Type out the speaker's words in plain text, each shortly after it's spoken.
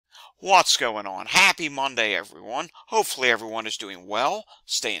What's going on? Happy Monday, everyone. Hopefully everyone is doing well,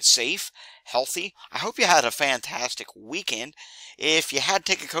 staying safe, healthy. I hope you had a fantastic weekend. If you had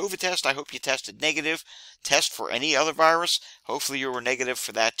to take a COVID test, I hope you tested negative. Test for any other virus. Hopefully you were negative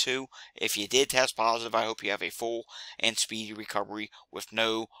for that too. If you did test positive, I hope you have a full and speedy recovery with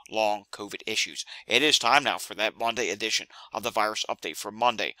no long COVID issues. It is time now for that Monday edition of the Virus Update for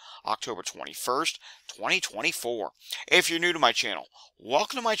Monday, October 21st, 2024. If you're new to my channel,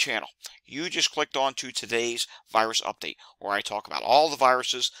 welcome to my channel. You just clicked on to today's virus update, where I talk about all the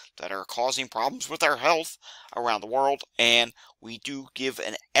viruses that are causing problems with our health around the world, and we do give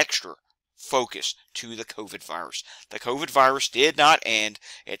an extra focus to the COVID virus. The COVID virus did not end.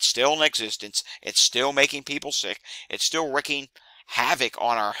 It's still in existence. It's still making people sick. It's still wreaking havoc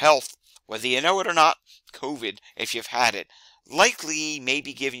on our health, whether you know it or not. COVID, if you've had it, likely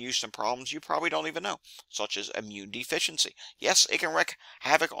maybe giving you some problems you probably don't even know, such as immune deficiency. Yes, it can wreak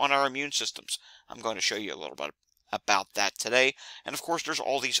havoc on our immune systems. I'm going to show you a little bit about that today. And of course, there's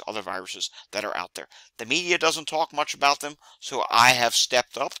all these other viruses that are out there. The media doesn't talk much about them, so I have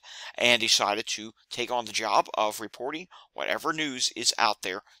stepped up and decided to take on the job of reporting whatever news is out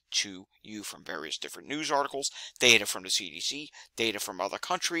there to you from various different news articles, data from the CDC, data from other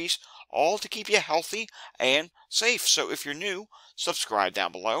countries, all to keep you healthy and safe. So if you're new, subscribe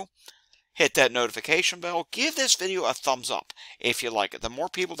down below. Hit that notification bell. Give this video a thumbs up if you like it. The more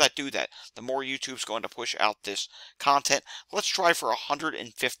people that do that, the more YouTube's going to push out this content. Let's try for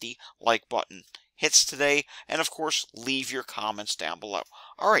 150 like button hits today. And of course, leave your comments down below.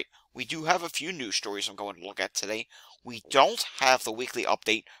 Alright, we do have a few news stories I'm going to look at today. We don't have the weekly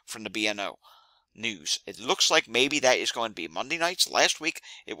update from the BNO news. It looks like maybe that is going to be Monday nights. Last week,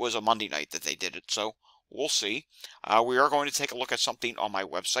 it was a Monday night that they did it, so we'll see. We are going to take a look at something on my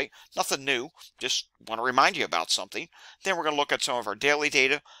website. Nothing new. Just want to remind you about something. Then we're going to look at some of our daily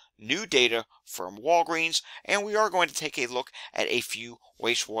data, new data from Walgreens, and we are going to take a look at a few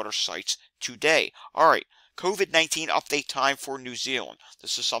wastewater sites today. All right. COVID-19 update time for New Zealand.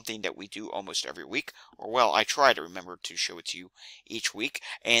 This is something that we do almost every week, or well, I try to remember to show it to you each week,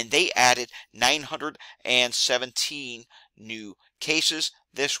 and they added 917 new cases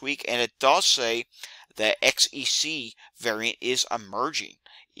this week, and it does say the XEC variant is emerging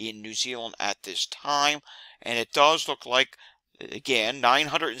in New Zealand at this time, and it does look like, again,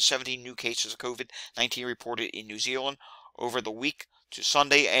 970 new cases of COVID-19 reported in New Zealand over the week to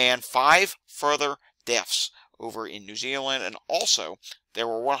Sunday, and 5 further deaths over in New Zealand. And also there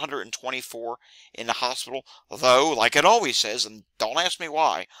were 124 in the hospital, though like it always says, and don't ask me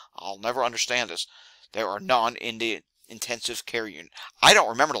why, I'll never understand this, there are none in the intensive care unit. I don't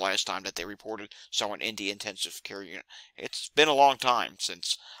remember the last time that they reported someone in the intensive care unit. It's been a long time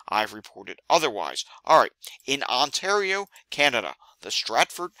since I've reported otherwise. Alright, in Ontario, Canada, the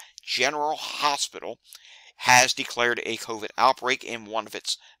Stratford General Hospital has declared a COVID outbreak in one of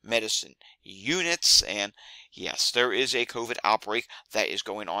its medicine units, and yes, there is a COVID outbreak that is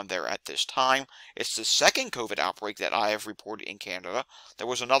going on there at this time. It's the second COVID outbreak that I have reported in Canada. There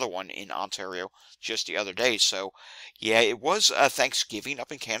was another one in Ontario just the other day, so yeah, it was Thanksgiving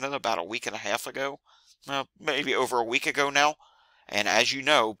up in Canada about a week and a half ago, maybe over a week ago now, and as you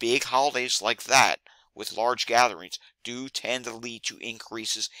know, big holidays like that with large gatherings do tend to lead to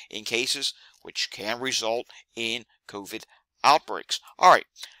increases in cases, which can result in COVID outbreaks. Alright,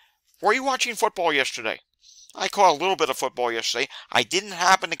 were you watching football yesterday? I caught a little bit of football yesterday. I didn't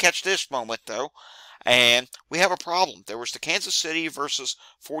happen to catch this moment, though, and we have a problem. There was the Kansas City versus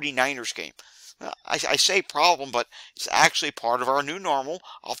 49ers game. I say problem, but it's actually part of our new normal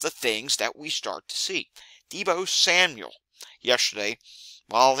of the things that we start to see. Deebo Samuel yesterday,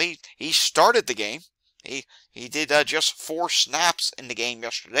 well, he started the game. He did just 4 snaps in the game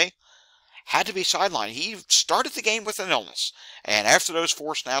yesterday. Had to be sidelined. He started the game with an illness, and after those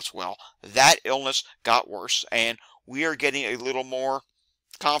 4 snaps, well, that illness got worse, and we are getting a little more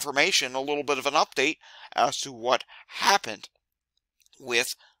confirmation, a little bit of an update as to what happened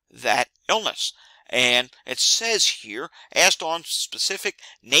with that illness. And it says here, asked on specific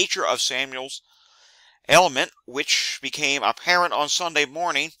nature of Samuel's ailment, which became apparent on Sunday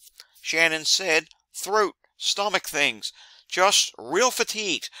morning, Shannon said, throat, stomach things, just real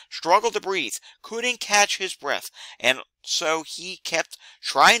fatigued, struggled to breathe, couldn't catch his breath, and so he kept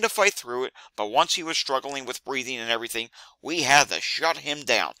trying to fight through it, but once he was struggling with breathing and everything, we had to shut him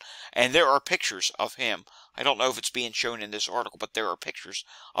down. And there are pictures of him. I don't know if it's being shown in this article, but there are pictures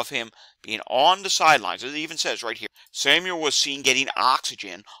of him being on the sidelines. It even says right here, Samuel was seen getting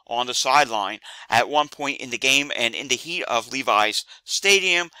oxygen on the sideline at one point in the game, and in the heat of Levi's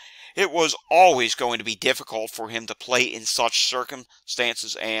Stadium, it was always going to be difficult for him to play in such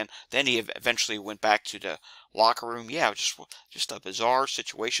circumstances, and then he eventually went back to the locker room. Yeah, just a bizarre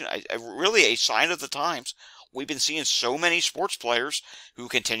situation. Really a sign of the times. We've been seeing so many sports players who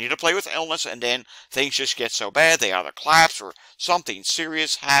continue to play with illness, and then things just get so bad they either collapse or something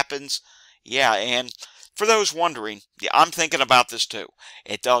serious happens. Yeah, and for those wondering, yeah, I'm thinking about this too.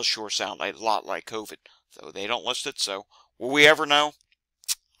 It does sure sound a lot like COVID, though they don't list it, so will we ever know?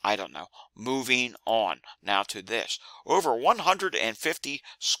 I don't know. Moving on now to this. Over 150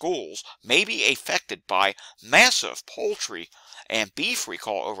 schools may be affected by massive poultry and beef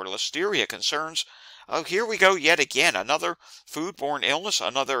recall over listeria concerns. Oh, here we go yet again. Another foodborne illness,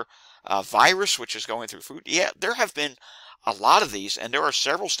 another virus which is going through food. Yeah, there have been a lot of these, and there are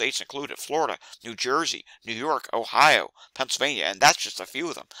several states included: Florida, New Jersey, New York, Ohio, Pennsylvania, and that's just a few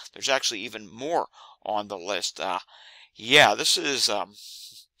of them. There's actually even more on the list. Yeah, this is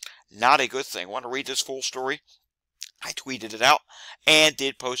not a good thing. Want to read this full story? I tweeted it out and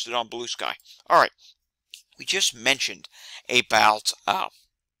did post it on Blue Sky. All right, we just mentioned about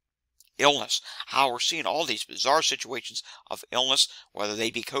illness, how we're seeing all these bizarre situations of illness, whether they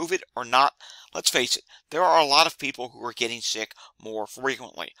be COVID or not. Let's face it, there are a lot of people who are getting sick more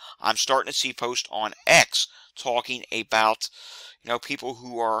frequently. I'm starting to see posts on X talking about, people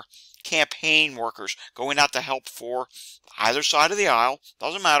who are campaign workers going out to help for either side of the aisle,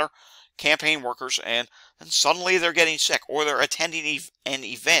 doesn't matter, campaign workers, and suddenly they're getting sick, or they're attending an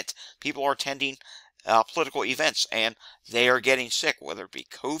event. People are attending political events, and they are getting sick, whether it be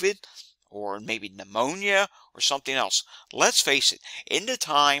COVID or maybe pneumonia or something else. Let's face it, in the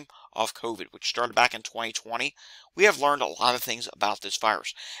time of COVID, which started back in 2020, we have learned a lot of things about this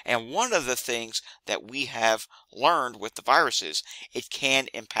virus. And one of the things that we have learned with the virus is it can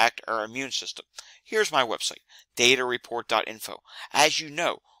impact our immune system. Here's my website, datareport.info. As you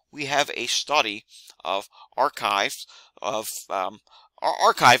know, we have a study of archive of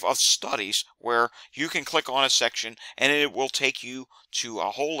studies where you can click on a section and it will take you to a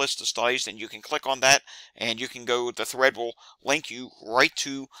whole list of studies, and you can click on that and you can go, the thread will link you right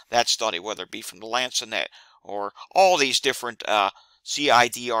to that study, whether it be from the Lancet or all these different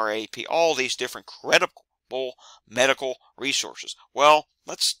CIDRAP, all these different credible medical resources. Well,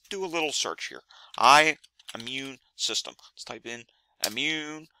 let's do a little search here. Immune system. Let's type in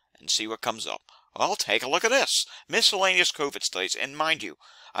immune and see what comes up. Well, take a look at this. Miscellaneous COVID studies. And mind you,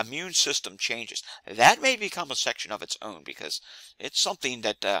 immune system changes. That may become a section of its own, because it's something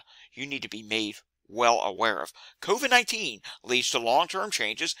that you need to be made well aware of. COVID-19 leads to long-term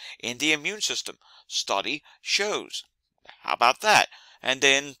changes in the immune system. Study shows. How about that? And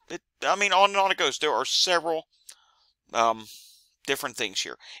then, on and on it goes. There are several different things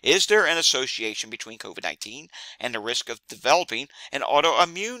here. Is there an association between COVID-19 and the risk of developing an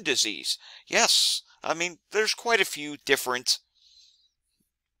autoimmune disease? Yes. There's quite a few different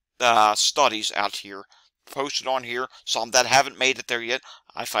studies out here posted on here, some that haven't made it there yet.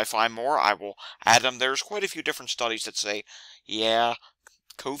 If I find more, I will add them. There's quite a few different studies that say, yeah,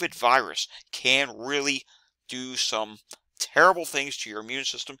 COVID virus can really do some terrible things to your immune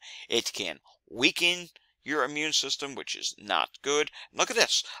system. It can weaken your immune system, which is not good. Look at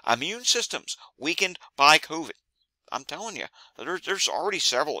this. Immune systems weakened by COVID. I'm telling you, there's already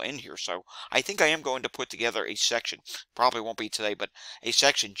several in here, so I think I am going to put together a section, probably won't be today, but a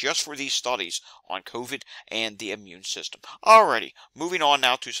section just for these studies on COVID and the immune system. Alrighty, moving on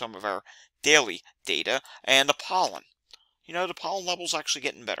now to some of our daily data and the pollen. The pollen level's actually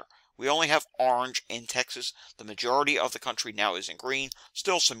getting better. We only have orange in Texas. The majority of the country now is in green.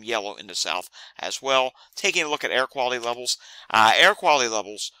 Still some yellow in the south as well. Taking a look at air quality levels. Air quality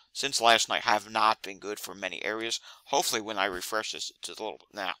levels since last night have not been good for many areas. Hopefully when I refresh this, it's a little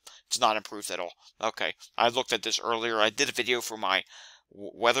bit. Nah, it's not improved at all. Okay, I looked at this earlier. I did a video for my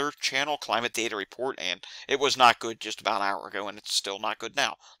weather channel, Climate Data Report, and it was not good just about an hour ago, and it's still not good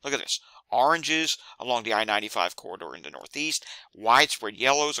now. Look at this. Oranges along the I-95 corridor in the northeast, widespread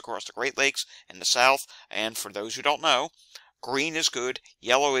yellows across the Great Lakes in the south, and for those who don't know, green is good,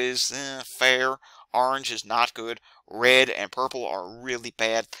 yellow is fair, orange is not good, red and purple are really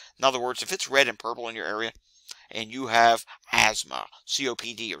bad. In other words, if it's red and purple in your area, and you have asthma,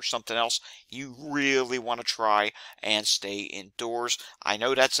 COPD, or something else, you really want to try and stay indoors. I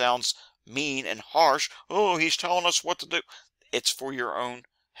know that sounds mean and harsh. Oh, he's telling us what to do. It's for your own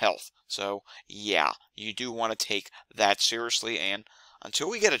health. So, yeah, you do want to take that seriously, and until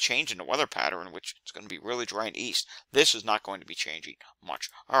we get a change in the weather pattern, which is going to be really dry and east, this is not going to be changing much.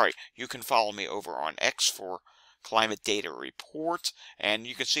 Alright, you can follow me over on X for Climate Data Report, and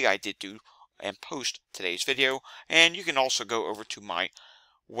you can see I did do and post today's video, and you can also go over to my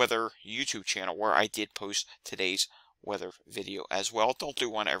weather YouTube channel where I did post today's weather video as well. Don't do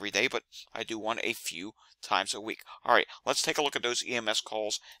one every day, but I do one a few times a week. All right, let's take a look at those EMS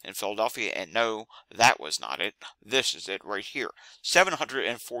calls in Philadelphia, and no, that was not it. This is it right here.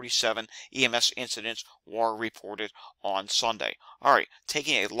 747 EMS incidents were reported on Sunday. All right,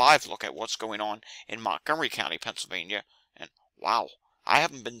 taking a live look at what's going on in Montgomery County, Pennsylvania, and wow, I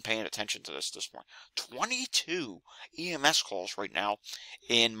haven't been paying attention to this morning. 22 EMS calls right now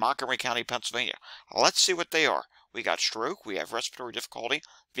in Montgomery County, Pennsylvania. Let's see what they are. We got stroke, we have respiratory difficulty,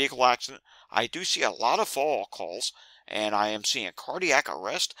 vehicle accident. I do see a lot of fall calls, and I am seeing cardiac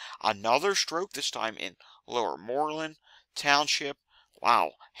arrest, another stroke, this time in Lower Moreland Township.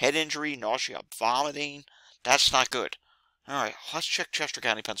 Wow, head injury, nausea, vomiting. That's not good. All right, let's check Chester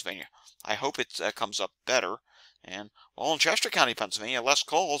County, Pennsylvania. I hope it comes up better. And, well, in Chester County, Pennsylvania, less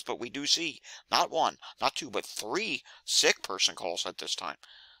calls, but we do see not one, not two, but 3 sick person calls at this time.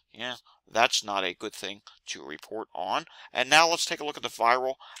 Yeah, that's not a good thing to report on. And now let's take a look at the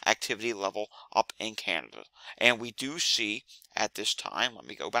viral activity level up in Canada. And we do see at this time, let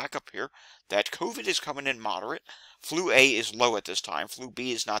me go back up here, that COVID is coming in moderate. Flu A is low at this time. Flu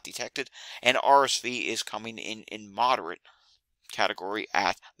B is not detected. And RSV is coming in moderate category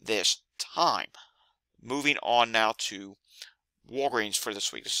at this time. Moving on now to Walgreens for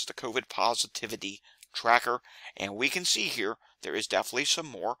this week. This is the COVID positivity tracker, and we can see here there is definitely some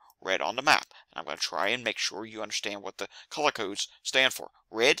more red on the map. And I'm going to try and make sure you understand what the color codes stand for.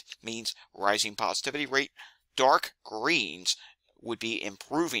 Red means rising positivity rate. Dark greens would be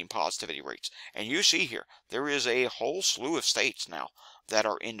improving positivity rates. And you see here, there is a whole slew of states now that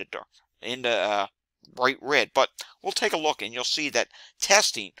are in the bright red. But we'll take a look, and you'll see that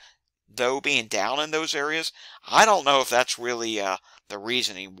testing, though being down in those areas, I don't know if that's really the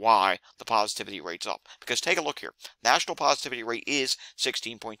reasoning why the positivity rate's up. Because take a look here. National positivity rate is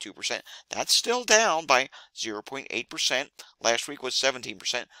 16.2%. That's still down by 0.8%. Last week was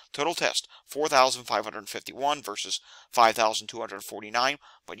 17%. Total test, 4,551 versus 5,249.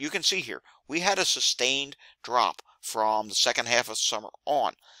 But you can see here, we had a sustained drop from the second half of summer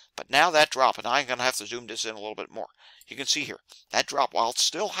on. But now that drop, and I'm going to have to zoom this in a little bit more. You can see here, that drop, while it's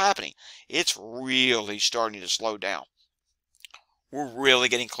still happening, it's really starting to slow down. We're really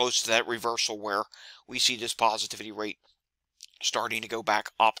getting close to that reversal where we see this positivity rate starting to go back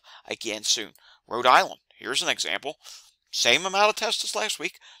up again soon. Rhode Island, here's an example. Same amount of tests as last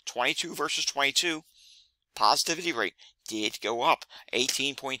week, 22 versus 22. Positivity rate did go up,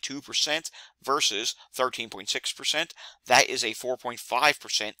 18.2% versus 13.6%. That is a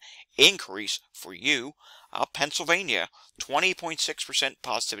 4.5% increase for you. Pennsylvania, 20.6%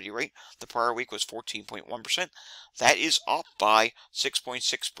 positivity rate. The prior week was 14.1%. That is up by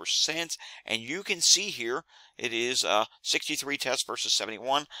 6.6%. And you can see here, it is 63 tests versus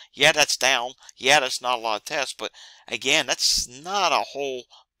 71. Yeah, that's down. Yeah, that's not a lot of tests. But again, that's not a whole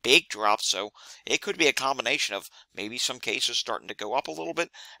big drop, so it could be a combination of maybe some cases starting to go up a little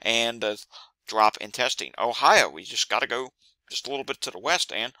bit and a drop in testing. Ohio, we just got to go just a little bit to the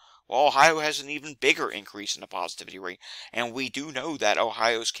west, and well, Ohio has an even bigger increase in the positivity rate, and we do know that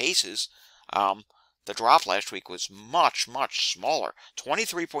Ohio's cases, the drop last week was much, much smaller.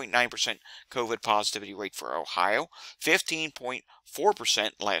 23.9% COVID positivity rate for Ohio, 15.4%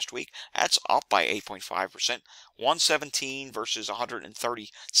 last week. That's up by 8.5%. 117 versus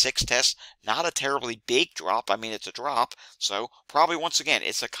 136 tests. Not a terribly big drop. I mean, it's a drop. So probably once again,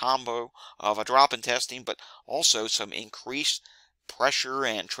 it's a combo of a drop in testing, but also some increased pressure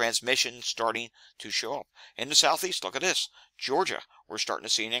and transmission starting to show up. In the southeast, look at this. Georgia, we're starting to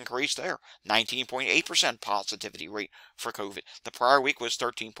see an increase there. 19.8% positivity rate for COVID. The prior week was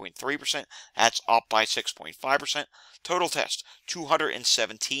 13.3%. That's up by 6.5%. Total test,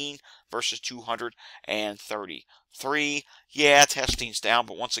 217 versus 233. Yeah, testing's down,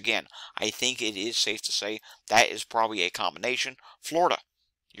 but once again, I think it is safe to say that is probably a combination. Florida,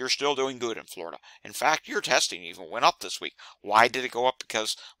 you're still doing good in Florida. In fact, your testing even went up this week. Why did it go up?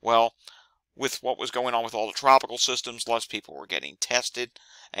 Because, well, with what was going on with all the tropical systems, less people were getting tested.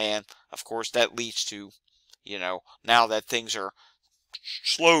 And, of course, that leads to, now that things are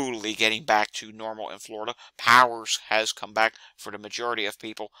slowly getting back to normal in Florida. Powers has come back for the majority of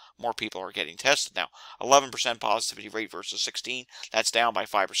people. More people are getting tested now. 11% positivity rate versus 16. That's down by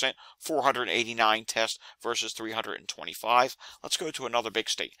 5%. 489 tests versus 325. Let's go to another big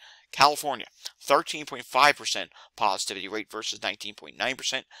state. California, 13.5% positivity rate versus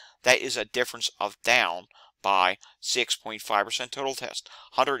 19.9%. That is a difference of down by 6.5% total test,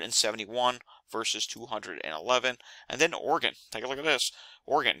 171 versus 211. And then Oregon, take a look at this.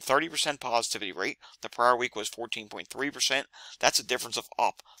 Oregon, 30% positivity rate. The prior week was 14.3%. That's a difference of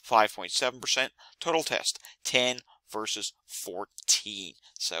up 5.7%. Total test, 10 versus 14.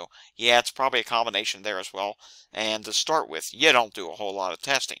 So, yeah, it's probably a combination there as well. And to start with, you don't do a whole lot of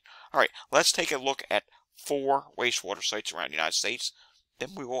testing. All right, let's take a look at 4 wastewater sites around the United States. Then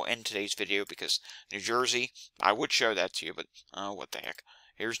we will end today's video because New Jersey, I would show that to you, but what the heck.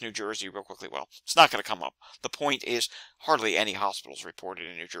 Here's New Jersey real quickly. Well, it's not going to come up. The point is, hardly any hospitals reported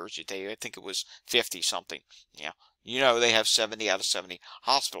in New Jersey today. I think it was 50-something. Yeah, you know they have 70 out of 70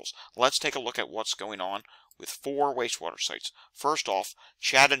 hospitals. Let's take a look at what's going on with 4 wastewater sites. First off,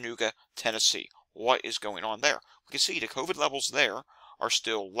 Chattanooga, Tennessee. What is going on there? We can see the COVID levels there are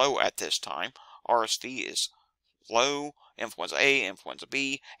still low at this time. RSV is low, influenza A, influenza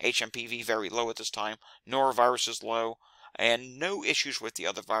B, HMPV very low at this time, norovirus is low, and no issues with the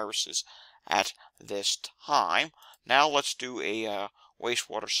other viruses at this time. Now let's do a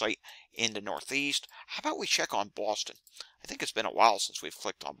wastewater site in the Northeast. How about we check on Boston? I think it's been a while since we've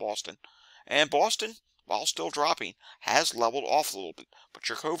clicked on Boston. And Boston, while still dropping, has leveled off a little bit, but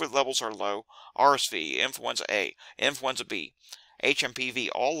your COVID levels are low. RSV, influenza A, influenza B, HMPV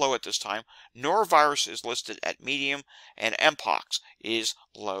all low at this time. Norovirus is listed at medium, and Mpox is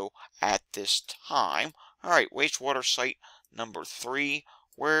low at this time. All right, wastewater site number 3.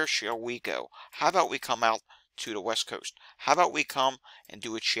 Where shall we go? How about we come out to the West Coast? How about we come and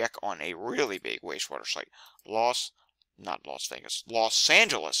do a check on a really big wastewater site? Los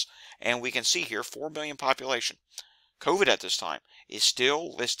Angeles. And we can see here 4 million population. COVID at this time is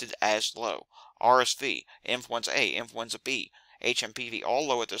still listed as low. RSV, influenza A, influenza B, HMPV all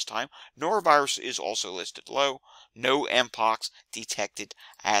low at this time. Norovirus is also listed low. No Mpox detected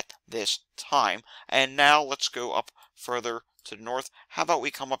at this time. And now let's go up further to the north. How about we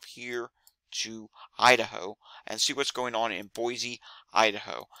come up here to Idaho and see what's going on in Boise,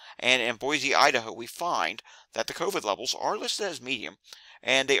 Idaho. And in Boise, Idaho, we find that the COVID levels are listed as medium,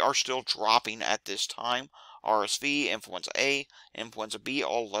 and they are still dropping at this time. RSV, influenza A, influenza B,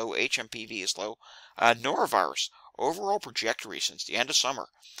 all low. HMPV is low. Norovirus, overall trajectory since the end of summer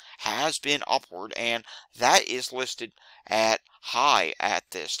has been upward, and that is listed at high at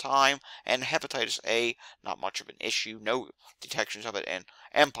this time. And hepatitis A, not much of an issue, no detections of it, and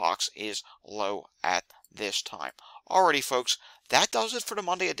Mpox is low at this time. Alrighty, folks, that does it for the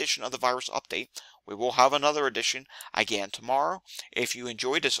Monday edition of the Virus Update. We will have another edition again tomorrow. If you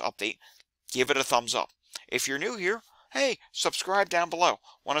enjoyed this update, give it a thumbs up. If you're new here, hey, subscribe down below.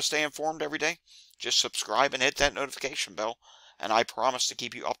 Want to stay informed every day? Just subscribe and hit that notification bell, and I promise to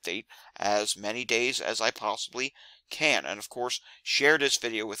keep you updated as many days as I possibly can. And of course, share this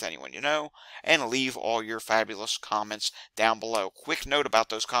video with anyone you know, and leave all your fabulous comments down below. Quick note about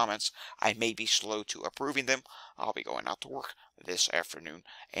those comments, I may be slow to approving them. I'll be going out to work this afternoon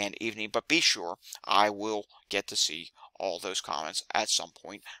and evening, but be sure I will get to see all those comments at some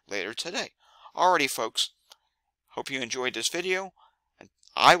point later today. Alrighty, folks, hope you enjoyed this video, and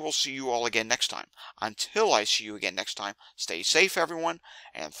I will see you all again next time. Until I see you again next time, stay safe, everyone,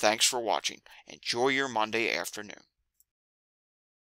 and thanks for watching. Enjoy your Monday afternoon.